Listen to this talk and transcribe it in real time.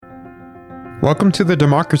Welcome to the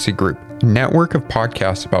Democracy Group, a network of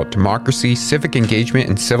podcasts about democracy, civic engagement,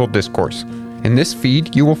 and civil discourse. In this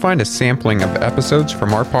feed, you will find a sampling of episodes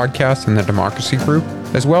from our podcast in the Democracy Group,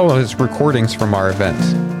 as well as recordings from our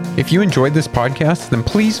events. If you enjoyed this podcast, then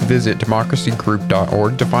please visit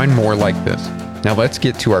democracygroup.org to find more like this. Now let's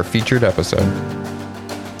get to our featured episode.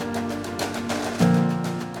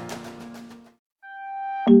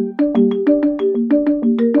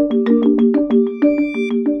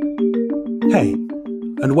 Hey,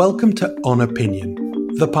 and welcome to On Opinion,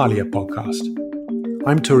 the Parlia podcast.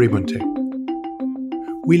 I'm Turi Bunte.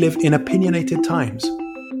 We live in opinionated times.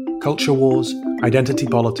 Culture wars, identity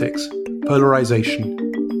politics, polarization.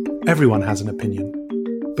 Everyone has an opinion.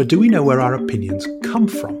 But do we know where our opinions come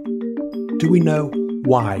from? Do we know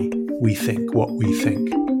why we think what we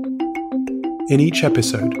think? In each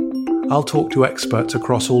episode, I'll talk to experts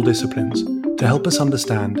across all disciplines to help us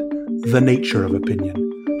understand the nature of opinion,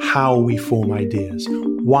 how we form ideas,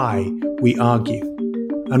 why we argue,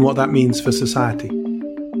 and what that means for society.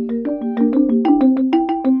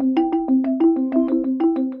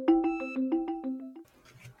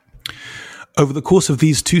 Over the course of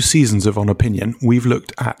these 2 seasons of On Opinion, we've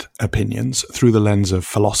looked at opinions through the lens of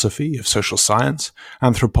philosophy, of social science,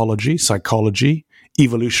 anthropology, psychology,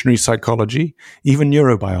 evolutionary psychology, even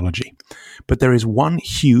neurobiology. But there is one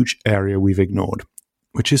huge area we've ignored,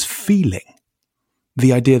 which is feeling.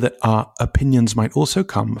 The idea that our opinions might also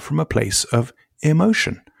come from a place of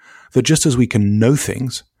emotion. That just as we can know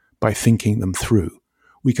things by thinking them through,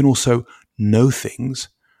 we can also know things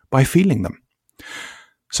by feeling them.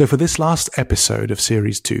 So for this last episode of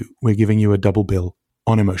Series 2, we're giving you a double bill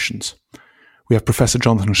on emotions. We have Professor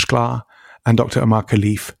Jonathan Sklar and Dr. Omar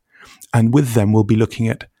Kholeif, and with them we'll be looking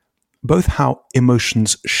at both how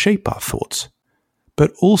emotions shape our thoughts,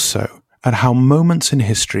 but also at how moments in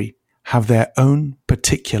history have their own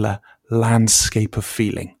particular landscape of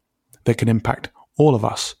feeling that can impact all of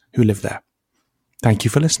us who live there. Thank you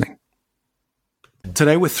for listening.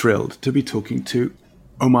 Today we're thrilled to be talking to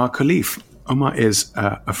Omar Kholeif. Omar is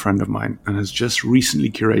a friend of mine and has just recently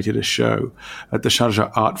curated a show at the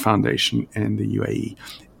Sharjah Art Foundation in the UAE.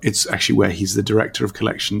 It's actually where he's the director of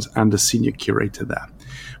collections and a senior curator there.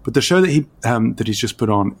 But the show that he's just put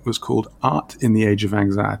on was called Art in the Age of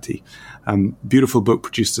Anxiety. Beautiful book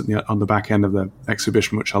produced on the back end of the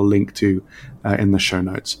exhibition, which I'll link to in the show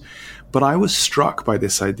notes. But I was struck by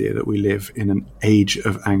this idea that we live in an age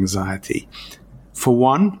of anxiety. For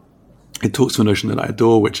one, it talks to a notion that I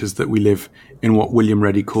adore, which is that we live in what William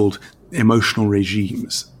Reddy called emotional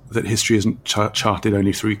regimes, that history isn't charted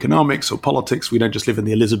only through economics or politics. We don't just live in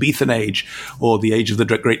the Elizabethan age or the age of the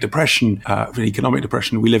Great Depression, the economic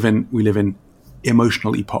depression. We live in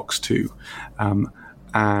emotional epochs too. I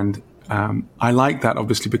like that,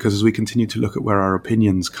 obviously, because as we continue to look at where our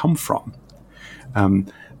opinions come from,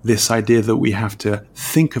 this idea that we have to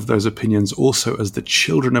think of those opinions also as the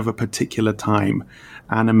children of a particular time,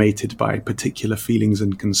 animated by particular feelings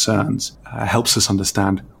and concerns, helps us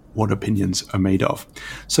understand what opinions are made of.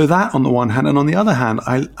 So that on the one hand, and on the other hand,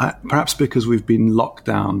 I perhaps because we've been locked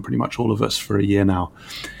down, pretty much all of us, for a year now,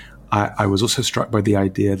 I was also struck by the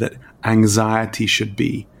idea that anxiety should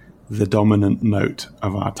be the dominant note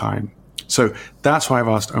of our time. So that's why I've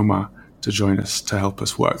asked Omar to join us to help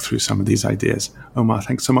us work through some of these ideas. Omar,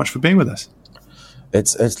 thanks so much for being with us.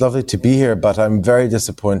 It's lovely to be here, but I'm very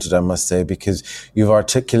disappointed, I must say, because you've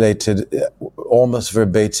articulated almost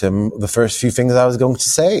verbatim the first few things I was going to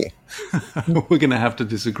say. We're going to have to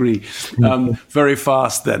disagree very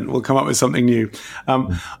fast. Then we'll come up with something new.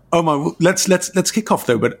 Omar, let's kick off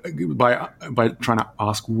though, but by trying to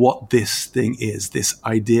ask what this thing is, this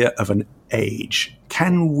idea of an age.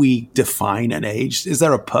 Can we define an age? Is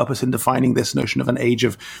there a purpose in defining this notion of an age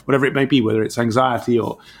of whatever it may be, whether it's anxiety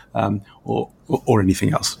or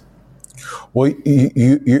anything else? Well,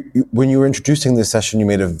 you when you were introducing this session, you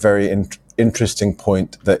made a very interesting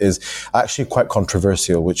point that is actually quite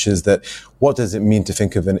controversial, which is that what does it mean to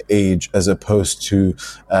think of an age as opposed to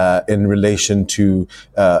in relation to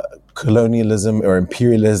colonialism or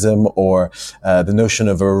imperialism or the notion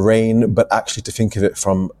of a reign, but actually to think of it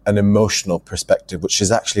from an emotional perspective, which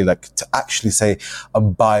is actually like to actually say a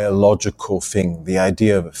biological thing, the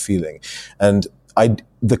idea of a feeling. And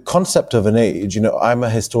the concept of an age, I'm a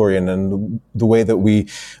historian, and the way that we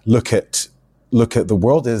look at the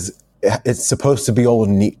world is it's supposed to be all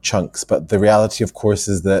neat chunks, but the reality, of course,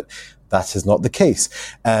 is that is not the case.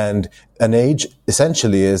 And an age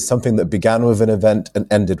essentially is something that began with an event and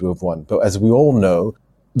ended with one. But as we all know,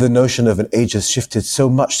 the notion of an age has shifted so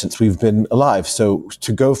much since we've been alive. So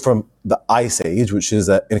to go from the Ice Age, which is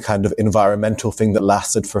a kind of environmental thing that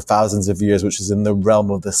lasted for thousands of years, which is in the realm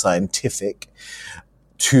of the scientific,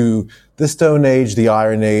 to the Stone Age, the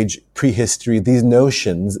Iron Age, prehistory, these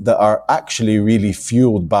notions that are actually really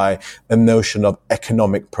fueled by a notion of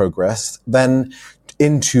economic progress, then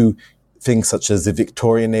into things such as the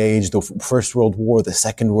Victorian Age, the First World War, the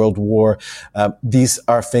Second World War. These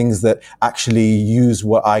are things that actually use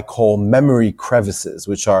what I call memory crevices,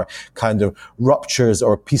 which are kind of ruptures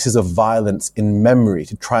or pieces of violence in memory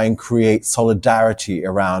to try and create solidarity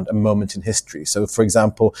around a moment in history. So, for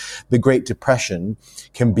example, the Great Depression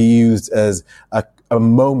can be used as a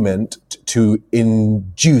moment to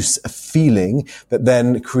induce a feeling that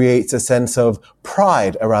then creates a sense of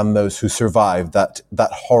pride around those who survived that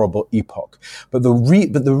horrible epoch. But the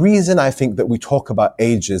reason I think that we talk about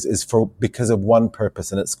ages is because of one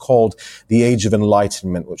purpose, and it's called the Age of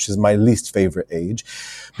Enlightenment, which is my least favorite age,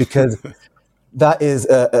 because that is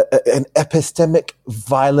an epistemic,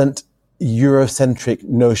 violent, Eurocentric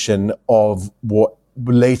notion of what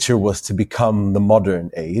later was to become the modern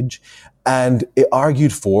age. And it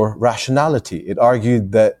argued for rationality. It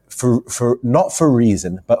argued that for not for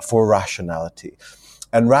reason, but for rationality.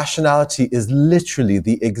 And rationality is literally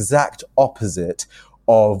the exact opposite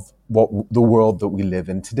of what the world that we live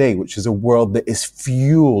in today, which is a world that is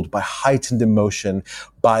fueled by heightened emotion,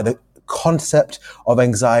 by the concept of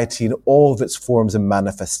anxiety in all of its forms and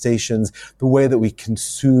manifestations, the way that we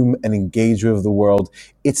consume and engage with the world.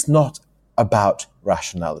 It's not about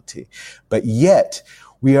rationality. But yet,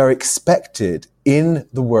 we are expected in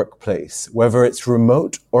the workplace, whether it's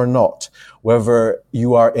remote or not, whether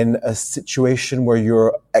you are in a situation where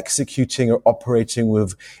you're executing or operating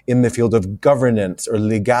in the field of governance or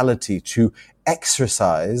legality, to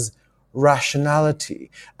exercise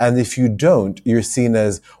rationality. And if you don't, you're seen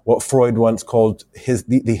as what Freud once called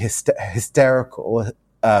the hysterical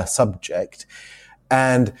subject,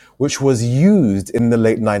 and which was used in the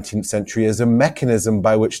late 19th century as a mechanism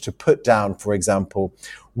by which to put down, for example,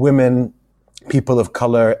 women, people of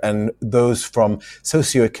color, and those from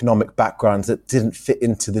socioeconomic backgrounds that didn't fit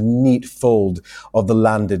into the neat fold of the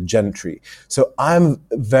landed gentry. So I'm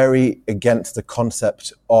very against the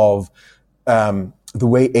concept of the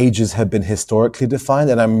way ages have been historically defined,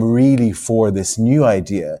 and I'm really for this new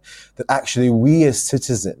idea that actually we as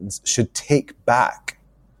citizens should take back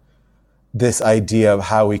this idea of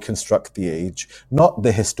how we construct the age, not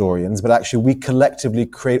the historians, but actually we collectively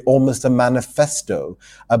create almost a manifesto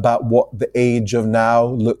about what the age of now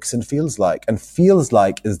looks and feels like. And feels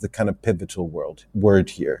like is the kind of pivotal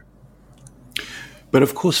word here. But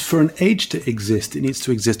of course, for an age to exist, it needs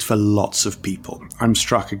to exist for lots of people. I'm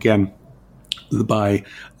struck again by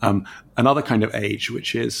another kind of age,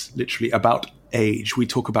 which is literally about age. We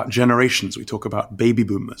talk about generations. We talk about baby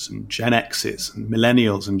boomers and Gen X's and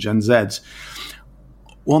millennials and Gen Z's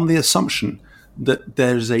on the assumption that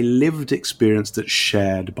there's a lived experience that's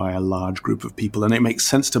shared by a large group of people, and it makes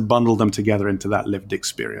sense to bundle them together into that lived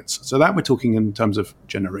experience. So that we're talking in terms of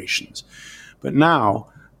generations. But now,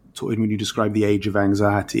 when you describe the age of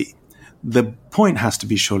anxiety, the point has to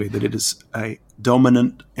be surely that it is a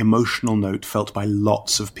dominant emotional note felt by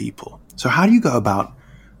lots of people. So how do you go about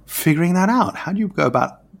figuring that out? How do you go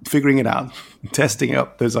about figuring it out, testing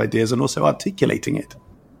up those ideas, and also articulating it?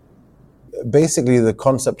 Basically, the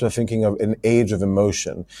concept of thinking of an age of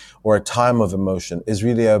emotion or a time of emotion is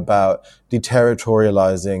really about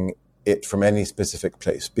deterritorializing it from any specific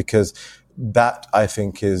place, because that, I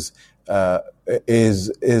think, is not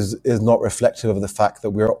reflective of the fact that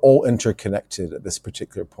we are all interconnected at this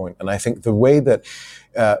particular point. And I think the way that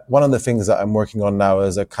one of the things that I'm working on now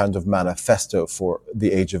is a kind of manifesto for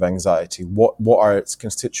the age of anxiety. What are its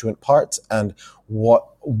constituent parts, and what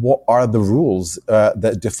are the rules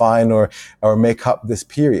that define or make up this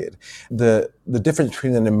period? The difference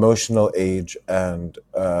between an emotional age and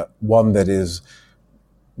one that is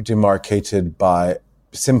demarcated by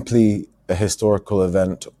simply a historical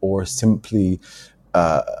event or simply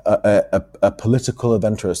a political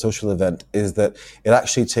event or a social event is that it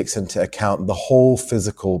actually takes into account the whole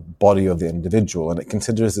physical body of the individual, and it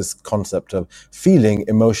considers this concept of feeling,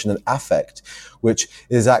 emotion, and affect, which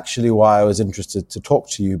is actually why I was interested to talk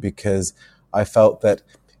to you, because I felt that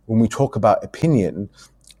when we talk about opinion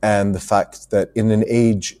and the fact that in an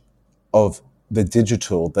age of the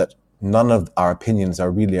digital, that none of our opinions are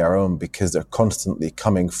really our own because they're constantly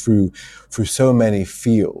coming through so many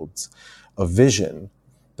fields of vision,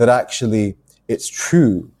 that actually it's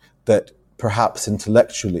true that perhaps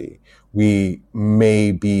intellectually we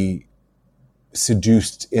may be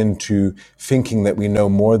seduced into thinking that we know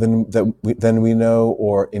more than we know,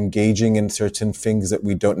 or engaging in certain things that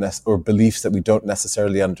we don't or beliefs that we don't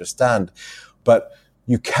necessarily understand. But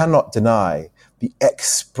you cannot deny the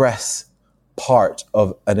express part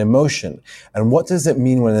of an emotion. And what does it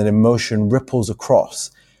mean when an emotion ripples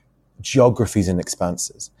across geographies and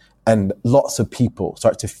expanses, and lots of people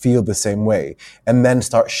start to feel the same way and then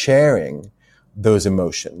start sharing those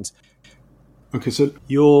emotions? Okay, so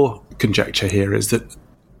your conjecture here is that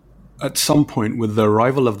at some point, with the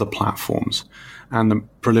arrival of the platforms and the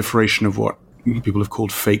proliferation of what people have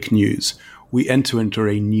called fake news, we enter into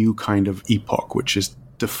a new kind of epoch, which is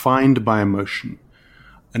defined by emotion.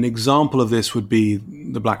 An example of this would be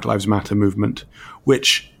the Black Lives Matter movement,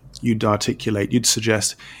 which you'd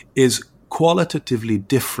suggest is qualitatively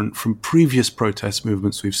different from previous protest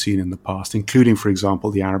movements we've seen in the past, including, for example,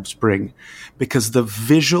 the Arab Spring, because the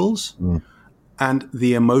visuals and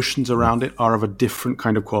the emotions around it are of a different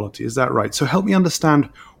kind of quality. Is that right? So help me understand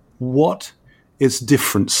what is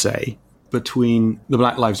different, say, between the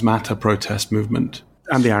Black Lives Matter protest movement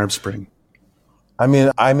and the Arab Spring. I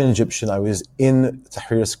mean, I'm an Egyptian. I was in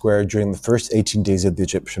Tahrir Square during the first 18 days of the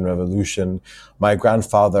Egyptian Revolution. My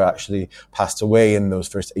grandfather actually passed away in those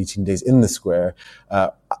first 18 days in the square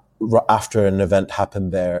after an event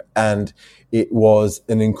happened there. And it was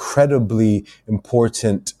an incredibly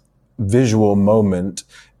important visual moment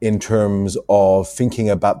in terms of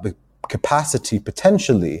thinking about the capacity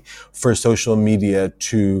potentially for social media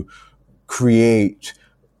to create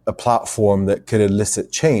a platform that could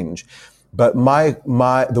elicit change. But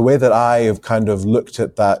the way that I have kind of looked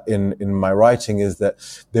at that in my writing is that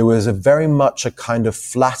there was very much a kind of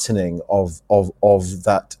flattening of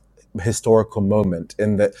that historical moment,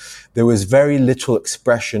 in that there was very little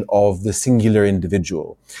expression of the singular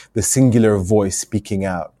individual, the singular voice speaking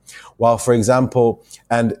out. While, for example,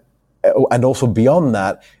 and also beyond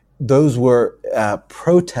that, those were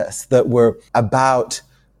protests that were about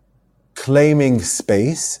claiming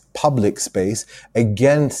space, public space,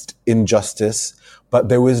 against injustice, but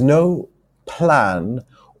there was no plan,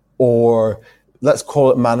 or let's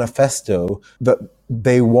call it manifesto, that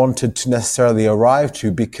they wanted to necessarily arrive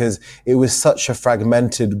to, because it was such a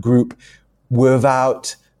fragmented group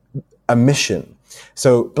without a mission.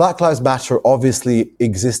 So Black Lives Matter obviously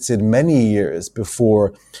existed many years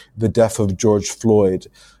before the death of George Floyd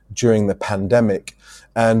during the pandemic.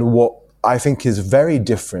 And what I think is very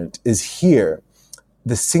different is here,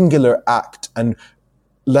 the singular act. And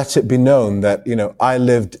let it be known that, I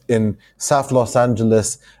lived in South Los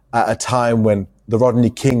Angeles at a time when the Rodney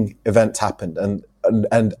King event happened.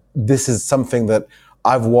 And this is something that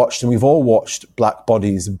I've watched, and we've all watched black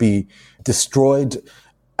bodies be destroyed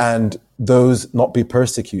and those not be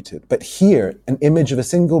persecuted. But here, an image of a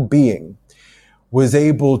single being was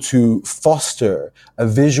able to foster a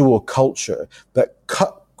visual culture that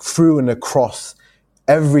cut through and across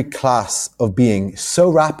every class of being so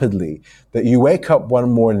rapidly that you wake up one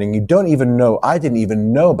morning, you don't even know, I didn't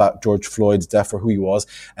even know about George Floyd's death or who he was,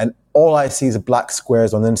 and all I see is black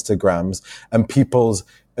squares on Instagrams and people's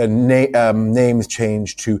names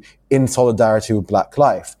changed to "in solidarity with Black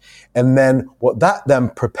life." And then what that then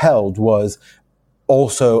propelled was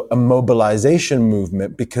also a mobilization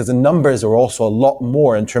movement, because the numbers are also a lot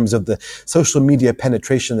more in terms of the social media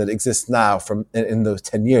penetration that exists now from in those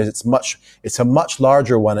 10 years. It's a much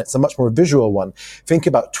larger one. It's a much more visual one. Think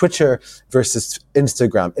about Twitter versus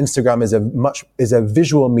Instagram. Instagram is a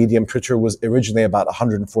visual medium. Twitter was originally about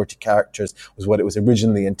 140 characters, was what it was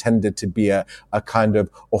originally intended to be, a kind of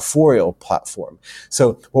authorial platform.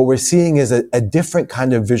 So what we're seeing is a different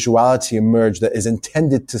kind of visuality emerge that is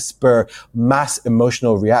intended to spur mass emotional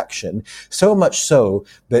reaction, so much so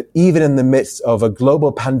that even in the midst of a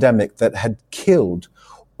global pandemic that had killed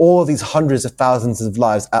all these hundreds of thousands of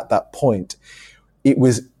lives at that point, it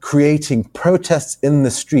was creating protests in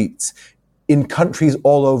the streets in countries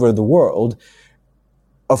all over the world.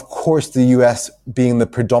 Of course, the US being the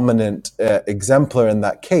predominant exemplar in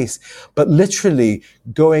that case, but literally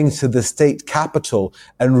going to the state capitol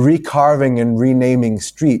and recarving and renaming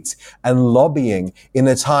streets and lobbying in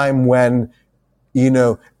a time when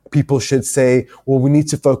people should say, well, we need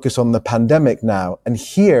to focus on the pandemic now. And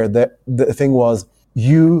here, the thing was,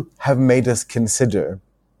 you have made us consider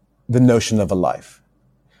the notion of a life.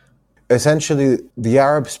 Essentially, the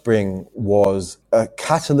Arab Spring was a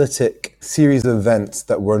catalytic series of events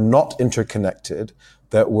that were not interconnected,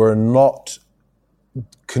 that were not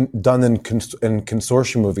done in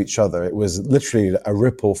consortium with each other. It was literally a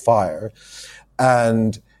ripple fire.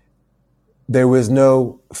 And there was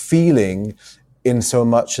no feeling in so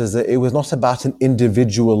much as that it was not about an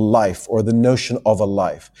individual life or the notion of a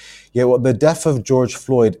life. Yet what the death of George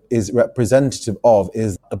Floyd is representative of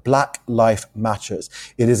is a Black life matters.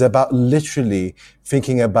 It is about literally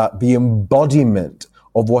thinking about the embodiment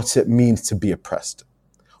of what it means to be oppressed.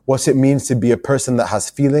 What it means to be a person that has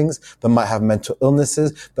feelings, that might have mental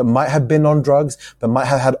illnesses, that might have been on drugs, that might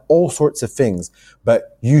have had all sorts of things,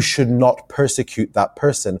 but you should not persecute that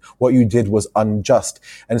person. What you did was unjust.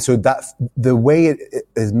 And so that the way it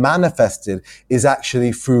is manifested is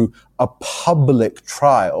actually through a public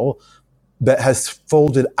trial that has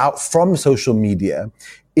folded out from social media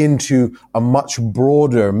into a much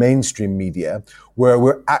broader mainstream media, where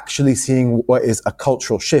we're actually seeing what is a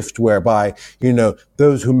cultural shift whereby,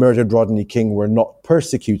 those who murdered Rodney King were not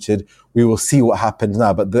persecuted. We will see what happens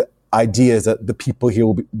now. But the idea is that the people here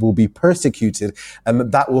will be persecuted,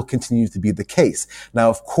 and that will continue to be the case. Now,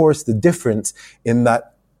 of course, the difference in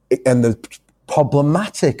that, and the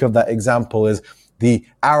problematic of that example is the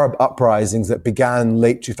Arab uprisings that began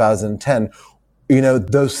late 2010.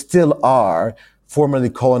 Those still are formerly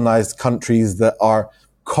colonized countries that are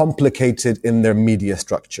complicated in their media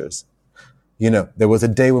structures. There was a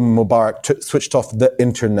day when Mubarak switched off the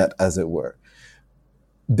internet, as it were.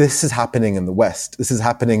 This is happening in the West. This is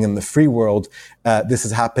happening in the free world. This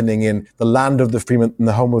is happening in the land of the free and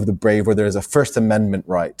the home of the brave, where there is a First Amendment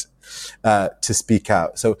right to speak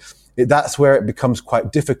out. So that's where it becomes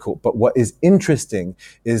quite difficult. But what is interesting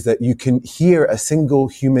is that you can hear a single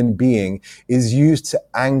human being is used to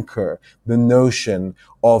anchor the notion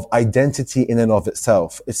of identity in and of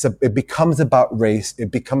itself. It becomes about race.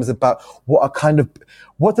 It becomes about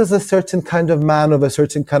what does a certain kind of man of a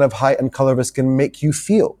certain kind of height and color of skin make you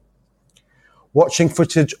feel? Watching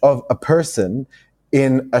footage of a person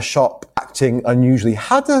in a shop acting unusually,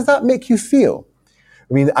 how does that make you feel?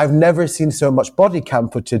 I mean, I've never seen so much body cam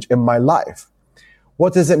footage in my life.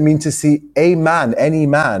 What does it mean to see a man, any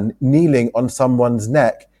man, kneeling on someone's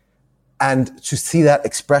neck and to see that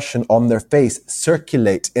expression on their face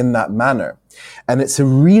circulate in that manner? And it's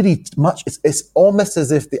it's almost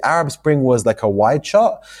as if the Arab Spring was like a wide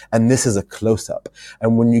shot and this is a close-up.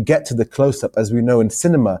 And when you get to the close-up, as we know in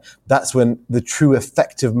cinema, that's when the true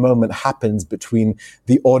effective moment happens between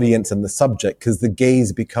the audience and the subject, because the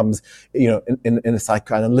gaze becomes, in a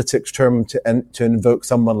psychoanalytic term to invoke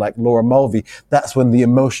someone like Laura Mulvey, that's when the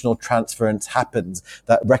emotional transference happens,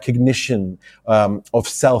 that recognition of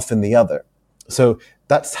self in the other. So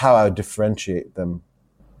that's how I would differentiate them.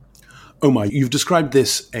 Omar, you've described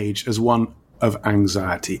this age as one of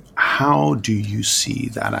anxiety. How do you see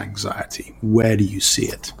that anxiety? Where do you see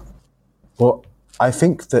it? Well, I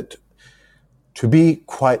think that, to be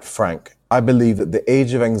quite frank, I believe that the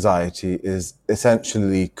age of anxiety is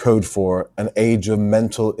essentially code for an age of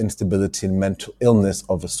mental instability and mental illness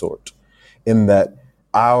of a sort, in that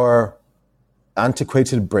our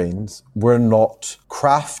antiquated brains were not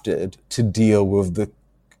crafted to deal with the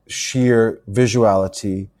sheer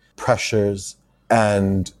visuality, pressures,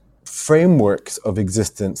 and frameworks of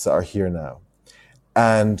existence that are here now.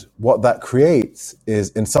 And what that creates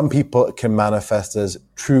is, in some people, it can manifest as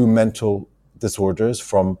true mental disorders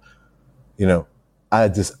from,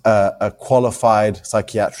 a qualified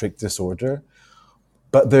psychiatric disorder.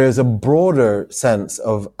 But there is a broader sense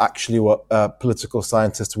of actually what political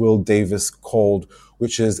scientist Will Davis called,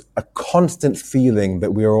 which is a constant feeling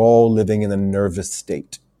that we are all living in a nervous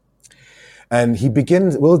state. And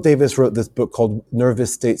Will Davis wrote this book called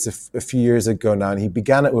Nervous States a few years ago now, and he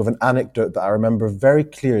began it with an anecdote that I remember very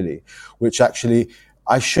clearly, which actually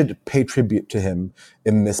I should pay tribute to him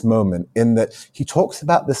in this moment, in that he talks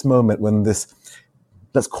about this moment when this,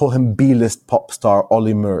 let's call him B-list pop star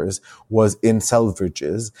Ollie Murs, was in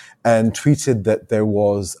Selfridges and tweeted that there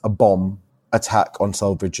was a bomb attack on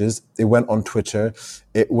Selfridges. It went on Twitter.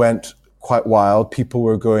 It went quite wild. People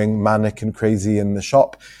were going manic and crazy in the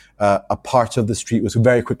shop. A part of the street was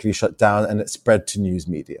very quickly shut down, and it spread to news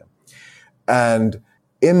media. And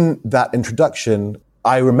in that introduction,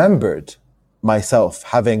 I remembered myself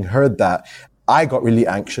having heard that. I got really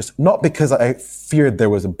anxious, not because I feared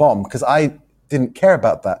there was a bomb, because I didn't care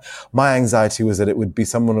about that. My anxiety was that it would be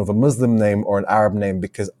someone of a Muslim name or an Arab name,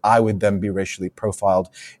 because I would then be racially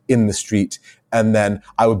profiled in the street, and then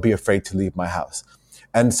I would be afraid to leave my house.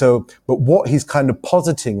 And so, but what he's kind of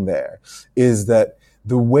positing there is that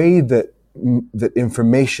the way that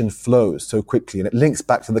information flows so quickly, and it links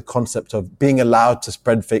back to the concept of being allowed to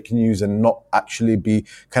spread fake news and not actually be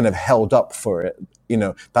kind of held up for it.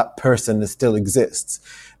 That person still exists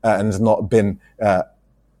and has not been,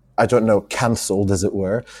 cancelled, as it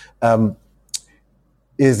were,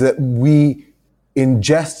 is that we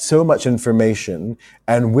ingest so much information,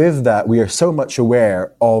 and with that, we are so much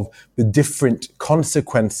aware of the different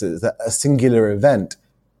consequences that a singular event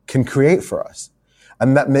can create for us.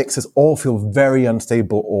 And that makes us all feel very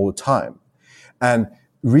unstable all the time. And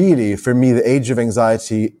really, for me, the age of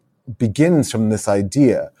anxiety begins from this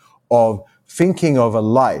idea of thinking of a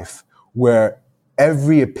life where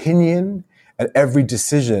every opinion and every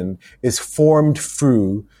decision is formed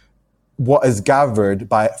through what is gathered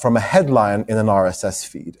from a headline in an RSS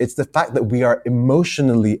feed. It's the fact that we are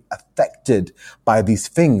emotionally affected by these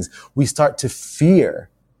things. We start to fear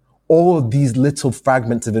all of these little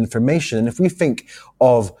fragments of information. And if we think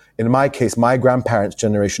of, in my case, my grandparents'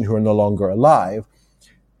 generation who are no longer alive,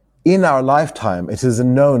 in our lifetime, it is a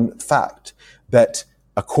known fact that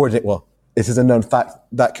it is a known fact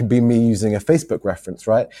that could be me using a Facebook reference,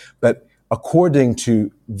 right? But according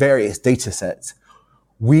to various data sets,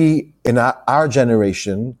 we, in our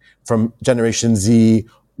generation, from Generation Z,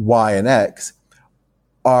 Y, and X,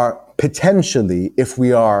 are potentially, if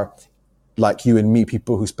we are like you and me,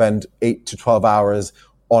 people who spend 8 to 12 hours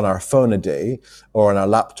on our phone a day or on our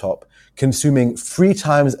laptop, consuming 3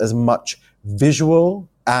 times as much visual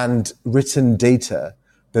and written data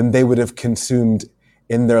than they would have consumed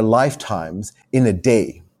in their lifetimes in a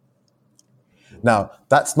day. Now,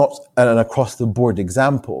 that's not an across-the-board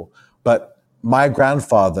example, but my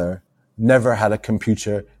grandfather never had a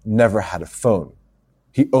computer, never had a phone.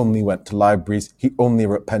 He only went to libraries. He only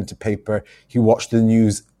wrote pen to paper. He watched the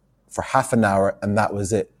news for half an hour, and that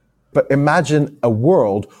was it. But imagine a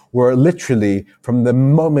world where literally from the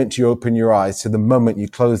moment you open your eyes to the moment you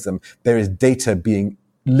close them, there is data being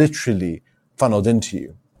literally funneled into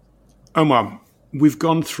you. Omar, we've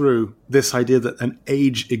gone through this idea that an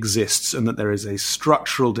age exists and that there is a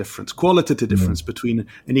structural difference, qualitative difference between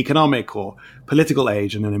an economic or political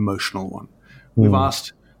age and an emotional one. We've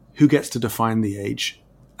asked who gets to define the age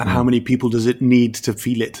and how many people does it need to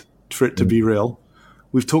feel it for it to be real.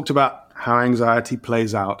 We've talked about how anxiety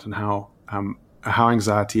plays out and how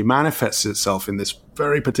anxiety manifests itself in this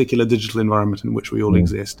very particular digital environment in which we all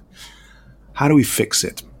exist. How do we fix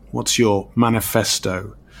it? What's your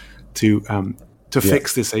manifesto to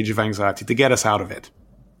fix this age of anxiety, to get us out of it?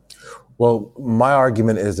 Well, my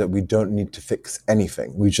argument is that we don't need to fix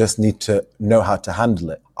anything. We just need to know how to handle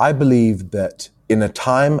it. I believe that in a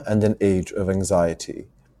time and an age of anxiety,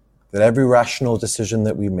 that every rational decision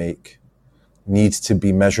that we make needs to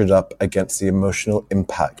be measured up against the emotional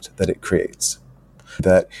impact that it creates.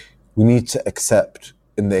 That we need to accept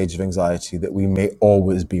in the age of anxiety that we may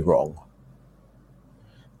always be wrong.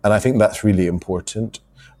 And I think that's really important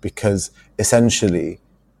because essentially,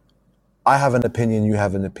 I have an opinion, you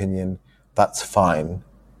have an opinion, that's fine.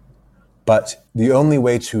 But the only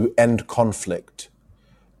way to end conflict,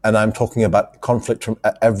 and I'm talking about conflict from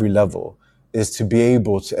at every level, is to be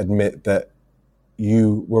able to admit that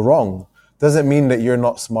you were wrong. Doesn't mean that you're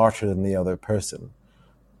not smarter than the other person.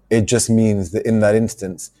 It just means that in that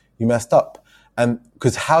instance, you messed up. And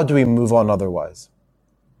because how do we move on otherwise?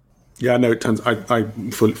 Yeah, no, I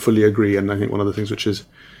fully agree. And I think one of the things which is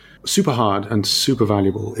super hard and super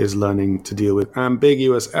valuable is learning to deal with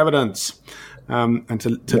ambiguous evidence. And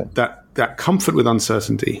that comfort with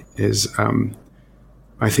uncertainty is,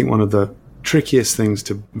 I think, one of the trickiest things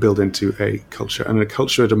to build into a culture, and a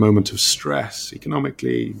culture at a moment of stress,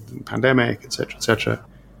 economically, pandemic, etc., etc.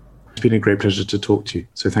 It's been a great pleasure to talk to you.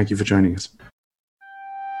 So thank you for joining us.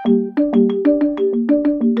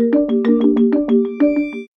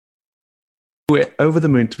 We're over the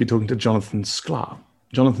moon to be talking to Jonathan Sklar.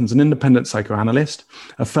 Jonathan's an independent psychoanalyst,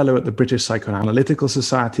 a fellow at the British Psychoanalytical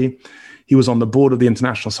Society. He was on the board of the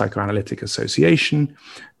International Psychoanalytic Association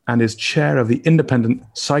and is chair of the Independent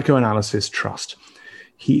Psychoanalysis Trust.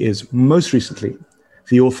 He is most recently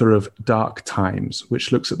the author of Dark Times,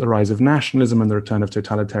 which looks at the rise of nationalism and the return of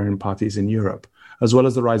totalitarian parties in Europe, as well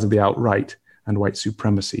as the rise of the alt-right and white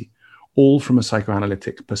supremacy, all from a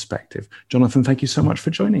psychoanalytic perspective. Jonathan, thank you so much for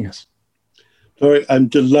joining us. Sorry, I'm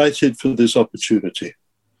delighted for this opportunity.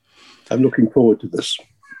 I'm looking forward to this.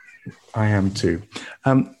 I am too.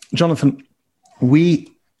 Jonathan,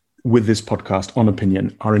 we, with this podcast on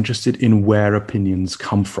opinion, are interested in where opinions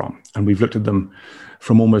come from. And we've looked at them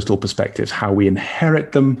from almost all perspectives, how we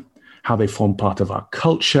inherit them, how they form part of our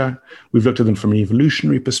culture. We've looked at them from an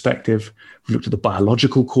evolutionary perspective. We've looked at the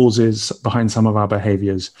biological causes behind some of our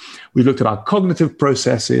behaviors. We've looked at our cognitive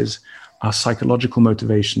processes, our psychological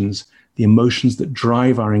motivations, the emotions that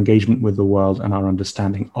drive our engagement with the world and our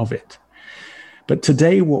understanding of it. But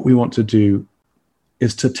today, what we want to do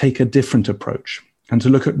is to take a different approach and to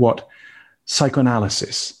look at what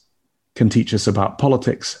psychoanalysis can teach us about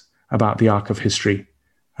politics, about the arc of history,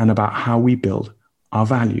 and about how we build our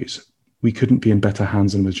values. We couldn't be in better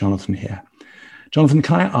hands than with Jonathan here. Jonathan,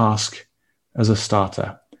 can I ask, as a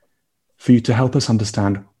starter, for you to help us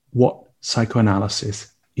understand what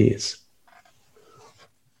psychoanalysis is?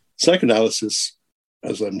 Psychoanalysis,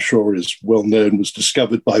 as I'm sure is well known, was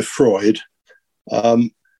discovered by Freud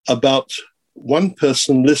about one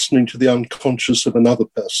person listening to the unconscious of another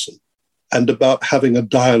person and about having a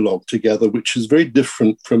dialogue together, which is very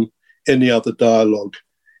different from any other dialogue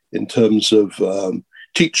in terms of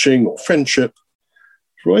teaching or friendship.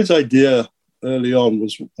 Freud's idea early on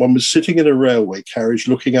was one was sitting in a railway carriage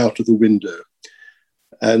looking out of the window,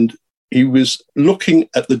 and he was looking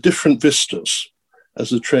at the different vistas as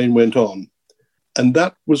the train went on. And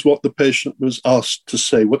that was what the patient was asked to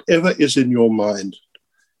say. Whatever is in your mind,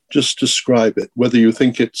 just describe it, whether you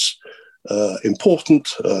think it's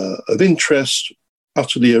important, of interest,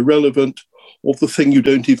 utterly irrelevant, or the thing you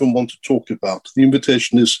don't even want to talk about. The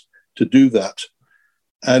invitation is to do that.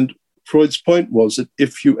 And Freud's point was that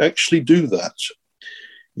if you actually do that,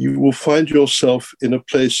 you will find yourself in a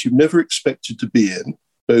place you never expected to be in,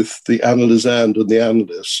 both the analysand and the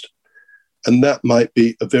analyst. And that might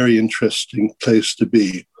be a very interesting place to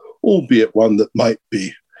be, albeit one that might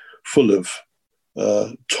be full of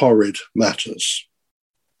torrid matters.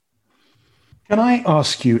 Can I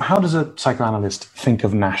ask you, how does a psychoanalyst think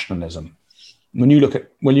of nationalism? When you look at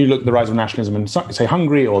the rise of nationalism in, say,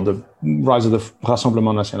 Hungary, or the rise of the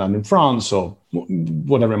Rassemblement National in France, or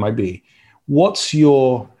whatever it might be, what's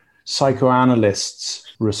your psychoanalyst's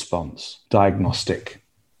response, diagnostic?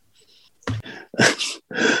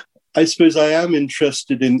 I suppose I am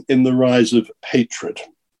interested in the rise of hatred.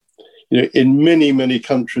 In many, many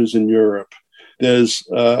countries in Europe, there's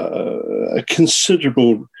a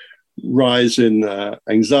considerable rise in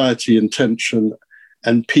anxiety and tension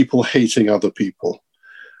and people hating other people.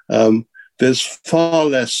 There's far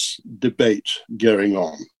less debate going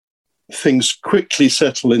on. Things quickly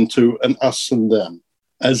settle into an us and them,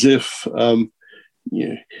 as if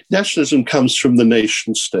nationalism comes from the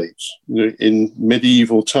nation state. In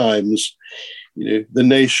medieval times, the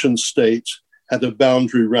nation state had a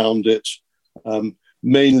boundary around it.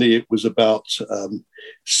 Mainly it was about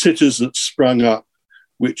cities that sprung up,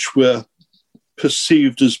 which were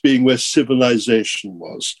perceived as being where civilization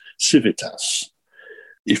was, civitas.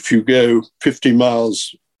 If you go 50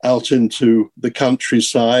 miles out into the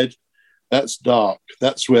countryside, that's dark.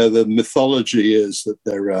 That's where the mythology is, that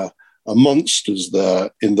there are monsters there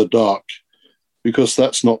in the dark, because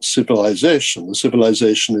that's not civilization. The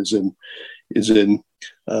civilization is in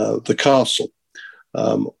the castle,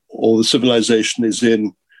 or the civilization is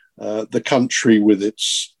in the country with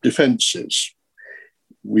its defenses.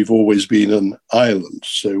 We've always been an island,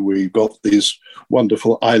 so we've got these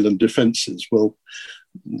wonderful island defenses. Well,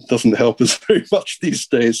 it doesn't help us very much these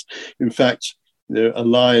days. In fact, a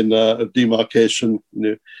line of demarcation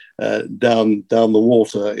down the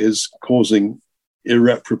water is causing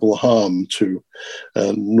irreparable harm to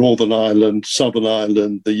Northern Ireland, Southern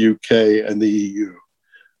Ireland, the UK, and the EU.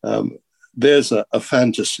 There's a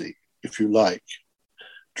fantasy, if you like,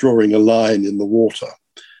 drawing a line in the water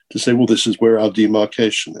to say, well, this is where our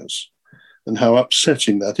demarcation is, and how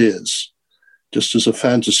upsetting that is, just as a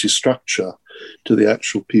fantasy structure to the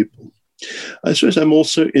actual people. I suppose I'm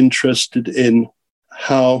also interested in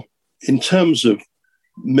how, in terms of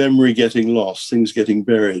memory getting lost, things getting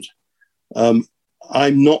buried, I'm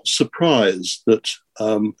not surprised that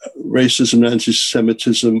racism and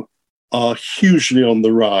anti-Semitism are hugely on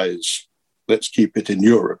the rise. Let's keep it in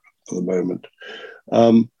Europe for the moment.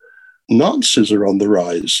 Nazis are on the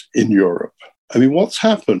rise in Europe. I mean, what's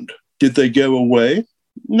happened? Did they go away?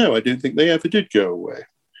 No, I don't think they ever did go away.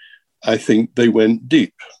 I think they went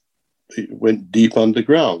deep. They went deep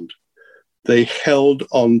underground. They held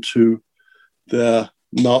on to their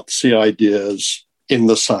Nazi ideas in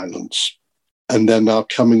the silence, and they're now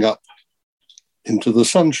coming up into the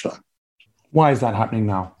sunshine. Why is that happening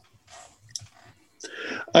now?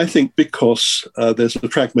 I think because there's a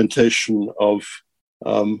fragmentation of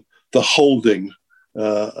the holding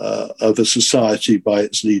of a society by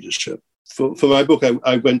its leadership. For my book,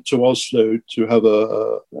 I went to Oslo to have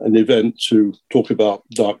an event to talk about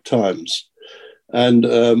dark times.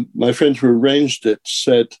 And my friend who arranged it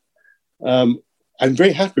said, I'm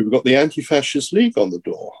very happy we've got the Anti-Fascist League on the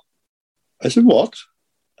door. I said, what?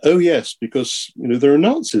 Oh, yes, because there are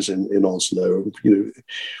Nazis in Oslo.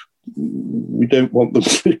 We don't want them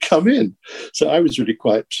to come in. So I was really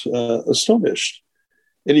quite astonished.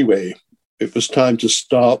 Anyway, it was time to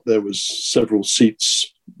start. There was several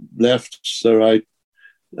seats left. So I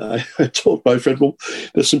told my friend, well,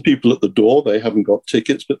 there's some people at the door. They haven't got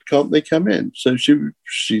tickets, but can't they come in? So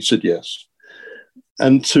she said yes.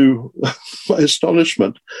 And to my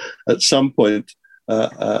astonishment, at some point,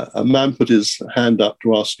 a man put his hand up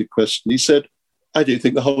to ask a question. He said, "I don't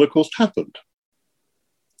think the Holocaust happened."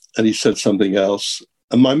 And he said something else.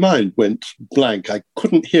 And my mind went blank. I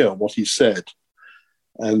couldn't hear what he said.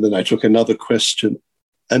 And then I took another question.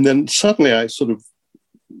 And then suddenly I sort of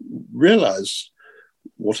realized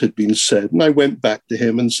what had been said. And I went back to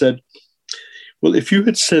him and said, well, if you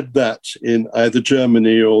had said that in either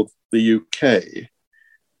Germany or the UK,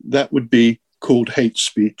 that would be called hate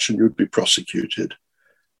speech and you would be prosecuted.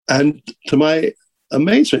 And to my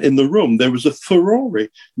amazement, in the room, there was a furore.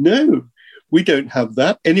 No, we don't have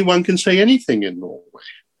that. Anyone can say anything in Norway.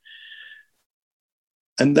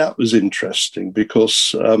 And that was interesting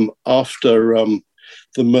because after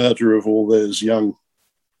the murder of all those young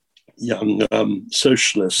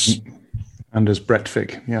socialists, Anders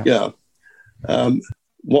Breivik,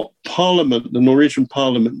 what Parliament, the Norwegian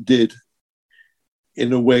Parliament, did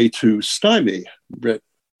in a way to stymie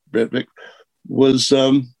Breivik was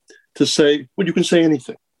to say, well, you can say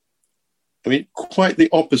anything. I mean, quite the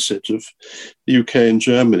opposite of the UK and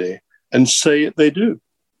Germany, and say it they do.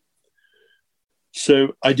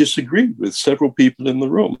 So I disagreed with several people in the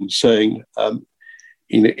room saying,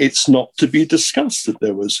 it's not to be discussed that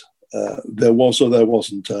there was or there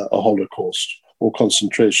wasn't a Holocaust or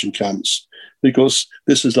concentration camps, because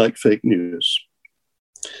this is like fake news.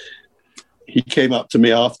 He came up to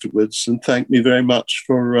me afterwards and thanked me very much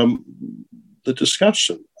for the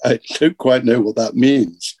discussion. I don't quite know what that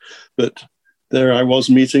means, but there I was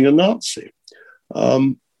meeting a Nazi.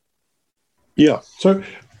 So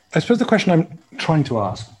I suppose the question I'm trying to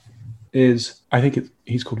ask is, I think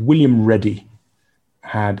he's called William Reddy,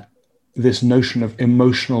 had this notion of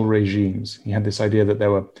emotional regimes. He had this idea that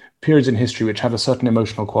there were periods in history which have a certain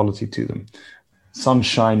emotional quality to them.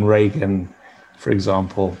 Sunshine Reagan, for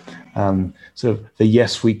example, sort of the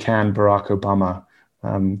yes we can Barack Obama.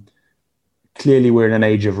 Clearly we're in an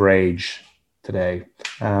age of rage today,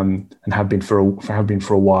 and have been for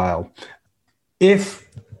a while. If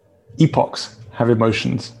epochs have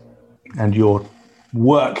emotions and your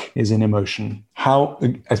work is in emotion, how,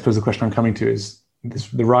 I suppose the question I'm coming to is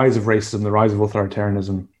the rise of racism, the rise of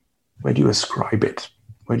authoritarianism, where do you ascribe it?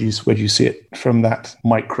 Where do you see it from that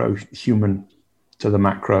micro human to the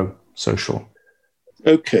macro social?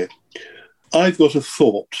 Okay. I've got a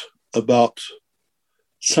thought about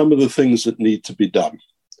some of the things that need to be done.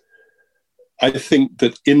 I think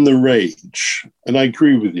that in the rage, and I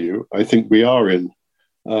agree with you, I think we are in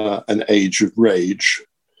an age of rage,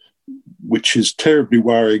 which is terribly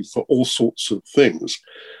worrying for all sorts of things.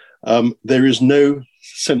 There is no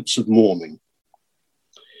sense of mourning.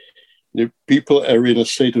 People are in a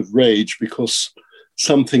state of rage because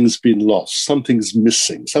something's been lost, something's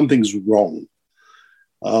missing, something's wrong.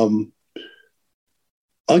 I'll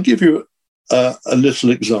give you a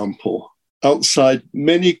little example. Outside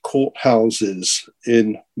many courthouses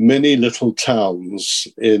in many little towns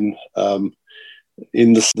in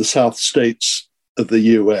the South States of the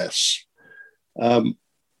US,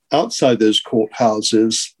 outside those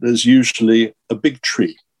courthouses, there's usually a big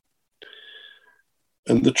tree.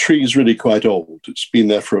 And the tree is really quite old. It's been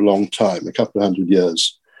there for a long time, a couple of 100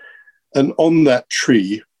 years. And on that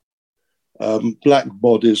tree, black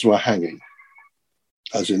bodies were hanging,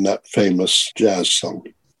 as in that famous jazz song.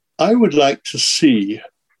 I would like to see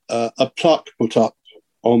a plaque put up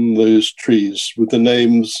on those trees with the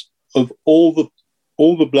names of all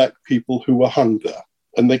the black people who were hung there.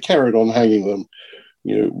 And they carried on hanging them,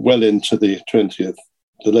 well into the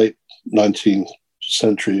late 19th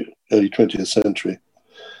century, early 20th century,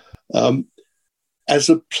 as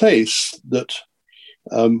a place that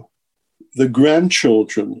the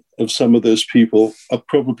grandchildren of some of those people are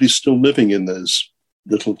probably still living in those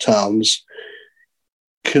little towns,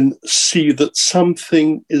 can see that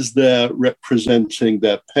something is there representing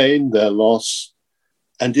their pain, their loss,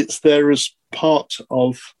 and it's there as part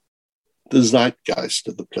of the zeitgeist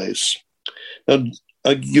of the place. And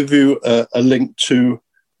I'll give you a link to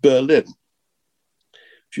Berlin.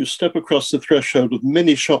 If you step across the threshold of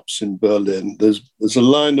many shops in Berlin, there's a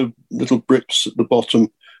line of little bricks at the bottom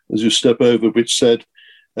as you step over, which said,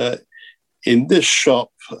 in this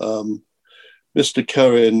shop, Mr.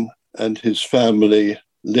 Cohen and his family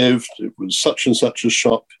lived. It was such and such a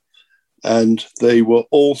shop, and they were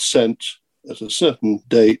all sent at a certain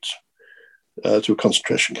date to a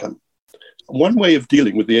concentration camp. One way of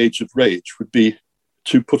dealing with the age of rage would be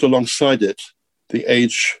to put alongside it the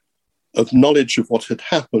age of knowledge of what had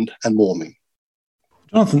happened and mourning.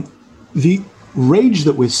 Jonathan, the rage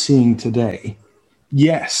that we're seeing today,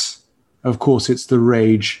 yes, of course, it's the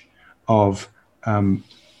rage of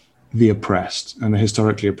the oppressed and the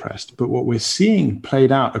historically oppressed. But what we're seeing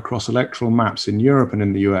played out across electoral maps in Europe and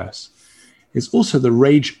in the US is also the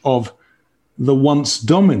rage of the once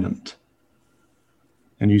dominant.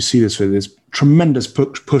 And you see this with this tremendous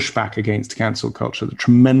pushback against cancel culture, the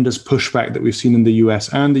tremendous pushback that we've seen in the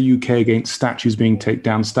US and the UK against statues being taken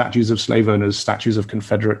down, statues of slave owners, statues of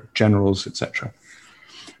Confederate generals, etc.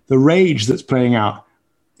 The rage that's playing out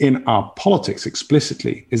in our politics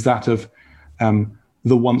explicitly is that of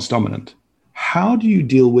the once dominant. How do you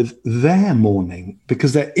deal with their mourning?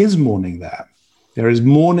 Because there is mourning there. There is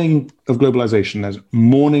mourning of globalization. There's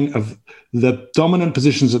mourning of the dominant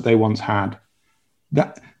positions that they once had.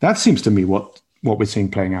 That seems to me what we're seeing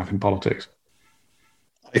playing out in politics.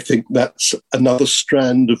 I think that's another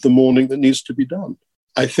strand of the mourning that needs to be done.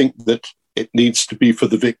 I think that it needs to be for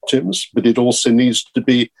the victims, but it also needs to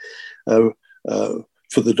be for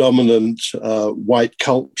the dominant white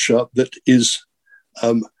culture that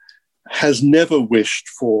has never wished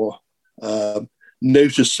for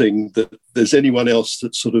noticing that there's anyone else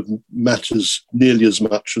that sort of matters nearly as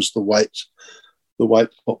much as the white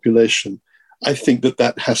population. I think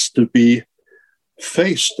that has to be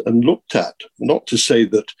faced and looked at. Not to say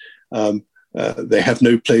that they have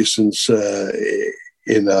no place in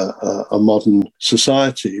a modern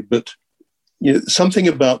society, but something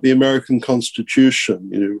about the American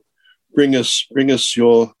Constitution. Bring us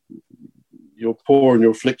your poor and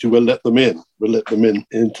your afflicted. We'll let them in. We'll let them in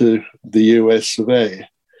into the US of A.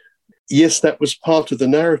 Yes, that was part of the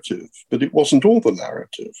narrative, but it wasn't all the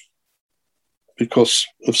narrative because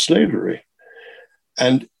of slavery.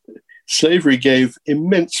 And slavery gave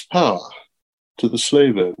immense power to the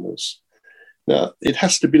slave owners. Now, it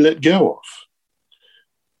has to be let go of.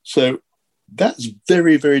 So that's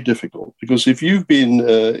very, very difficult, because if you've been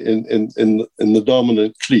in the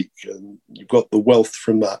dominant clique and you've got the wealth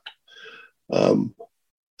from that,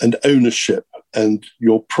 and ownership and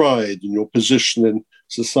your pride and your position in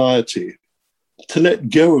society, to let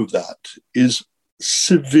go of that is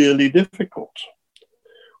severely difficult.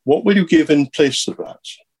 What will you give in place of that?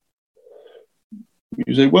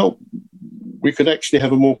 You say, well, we could actually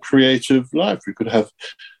have a more creative life. We could have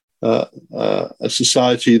a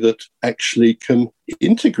society that actually can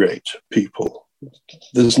integrate people.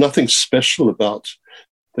 There's nothing special about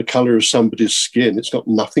the color of somebody's skin. It's got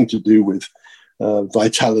nothing to do with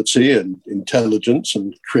vitality and intelligence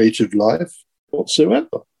and creative life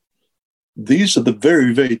whatsoever. These are the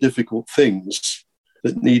very, very difficult things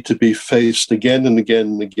that need to be faced again and again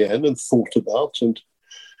and again and thought about, and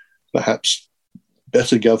perhaps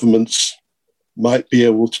better governments might be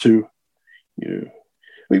able to,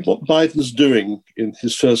 what Biden's doing in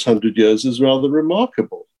his first 100 years is rather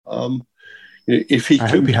remarkable. If he I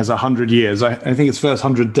hope he has 100 years. I think it's first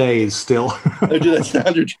 100 days still.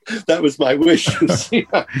 That was my wish.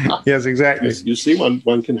 Yes, exactly. You see,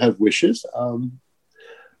 one can have wishes.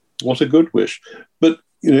 What a good wish. But,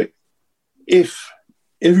 if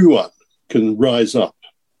everyone can rise up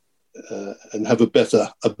and have a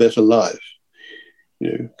better life,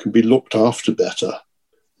 can be looked after better,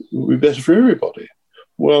 it will be better for everybody.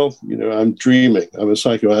 Well, I'm dreaming. I'm a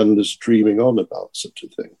psychoanalyst dreaming on about such a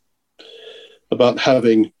thing, about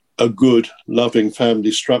having a good, loving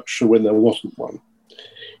family structure when there wasn't one.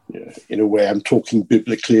 In a way, I'm talking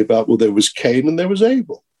biblically about, well, there was Cain and there was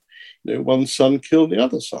Abel. One son killed the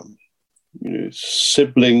other son.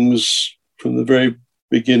 Siblings from the very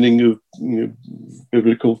beginning of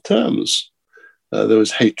biblical terms. There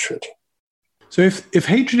was hatred. So if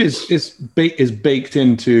hatred is baked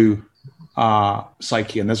into our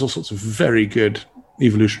psyche, and there's all sorts of very good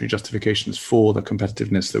evolutionary justifications for the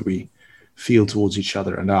competitiveness that we feel towards each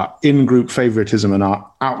other, and our in-group favoritism and our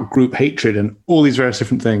out-group hatred and all these various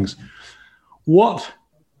different things, what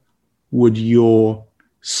would your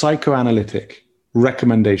psychoanalytic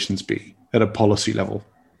recommendations be at a policy level?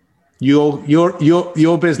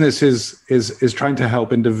 Your business is trying to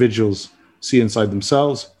help individuals see inside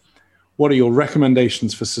themselves. What are your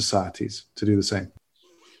recommendations for societies to do the same?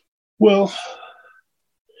 Well,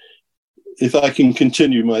 if I can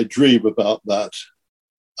continue my dream about that,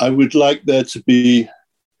 I would like there to be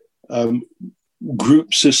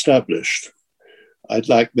groups established. I'd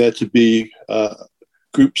like there to be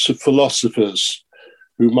groups of philosophers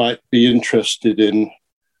who might be interested in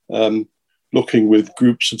looking with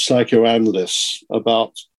groups of psychoanalysts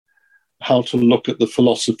about how to look at the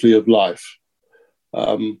philosophy of life.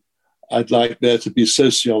 I'd like there to be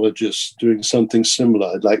sociologists doing something similar.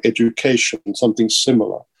 I'd like education, something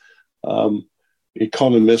similar.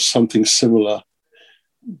 Economists, something similar,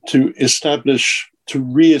 to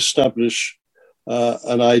re-establish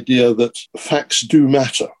an idea that facts do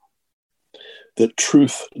matter, that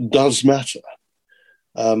truth does matter.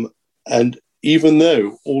 And even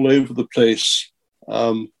though all over the place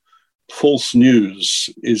false news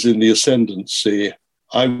is in the ascendancy,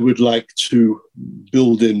 I would like to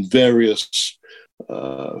build in various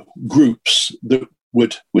groups that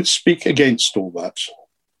would speak against all that.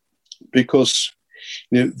 Because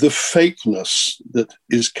the fakeness that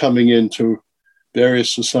is coming into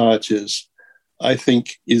various societies, I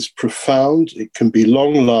think, is profound. It can be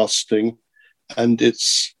long-lasting, and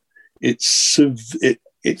it's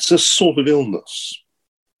a sort of illness.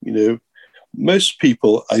 Most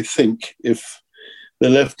people, I think, if they're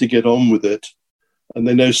left to get on with it, and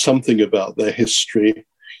they know something about their history,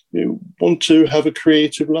 want to have a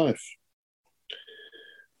creative life.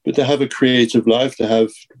 But to have a creative life, to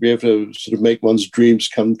be able to sort of make one's dreams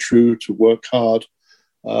come true, to work hard,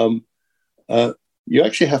 you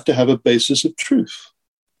actually have to have a basis of truth.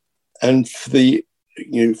 And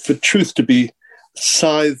for truth to be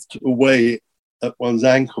scythed away at one's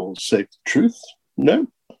ankles, say, truth? No.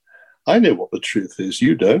 I know what the truth is.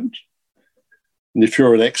 You don't. And if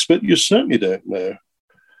you're an expert, you certainly don't know.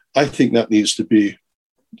 I think that needs to be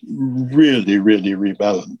really, really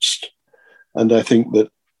rebalanced. And I think that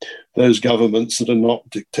those governments that are not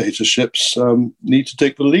dictatorships need to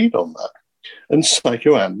take the lead on that. And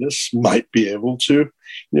psychoanalysts might be able to,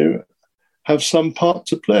 have some part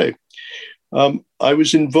to play. I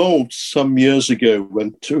was involved some years ago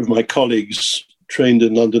when two of my colleagues trained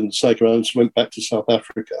in London psychoanalysts went back to South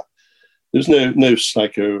Africa. There's no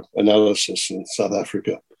psychoanalysis in South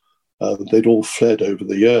Africa. They'd all fled over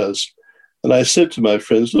the years. And I said to my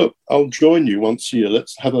friends, look, I'll join you once a year.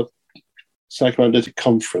 Let's have a psychoanalytic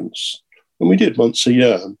conference. And we did once a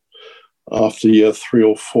year. After year 3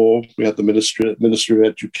 or 4, we had the Ministry of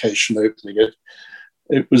Education opening it.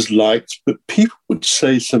 It was liked, but people would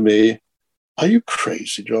say to me, are you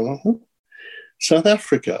crazy, Jonathan? South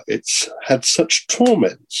Africa, it's had such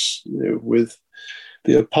torments with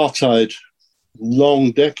the apartheid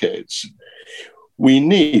long decades. We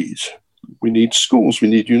need schools, we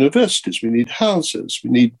need universities, we need houses, we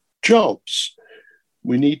need jobs,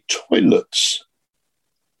 we need toilets.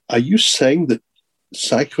 Are you saying that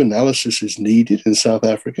psychoanalysis is needed in South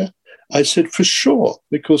Africa? I said, for sure,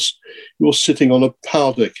 because you're sitting on a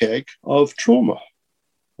powder keg of trauma.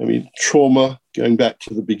 I mean, trauma, going back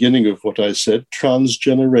to the beginning of what I said,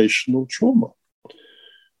 transgenerational trauma.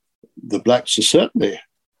 The blacks are certainly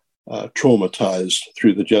traumatized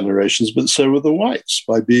through the generations, but so are the whites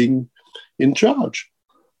by being in charge.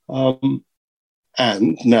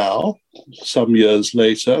 And now, some years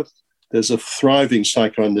later, there's a thriving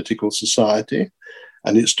psychoanalytical society,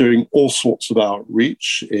 and it's doing all sorts of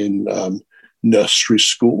outreach in nursery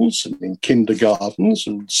schools and in kindergartens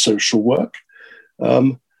and social work,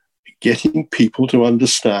 getting people to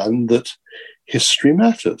understand that history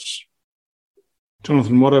matters.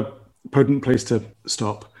 Jonathan, what a potent place to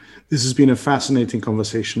stop. This has been a fascinating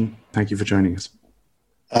conversation. Thank you for joining us.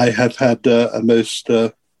 I have had a most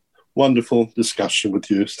wonderful discussion with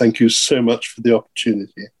you. Thank you so much for the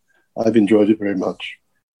opportunity. I've enjoyed it very much.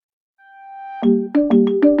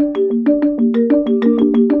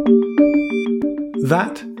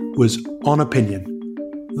 That was On Opinion,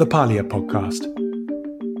 the Parlia podcast.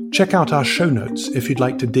 Check out our show notes if you'd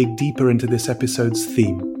like to dig deeper into this episode's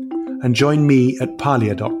theme, and join me at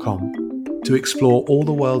parlia.com to explore all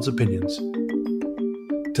the world's opinions.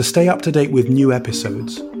 To stay up to date with new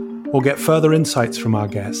episodes or get further insights from our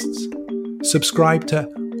guests, subscribe to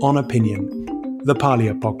On Opinion, the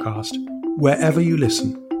Parlia podcast, wherever you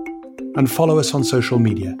listen, and follow us on social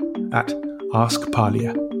media at Ask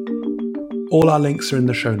Parlia. All our links are in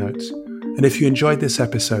the show notes, and if you enjoyed this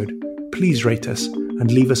episode, please rate us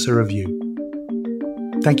and leave us a review.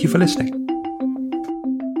 Thank you for listening.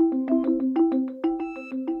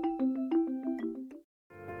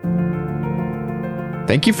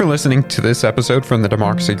 Thank you for listening to this episode from the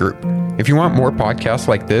Democracy Group. If you want more podcasts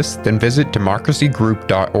like this, then visit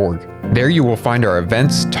democracygroup.org. There you will find our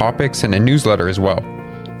events, topics, and a newsletter as well.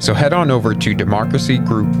 So head on over to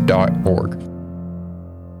democracygroup.org.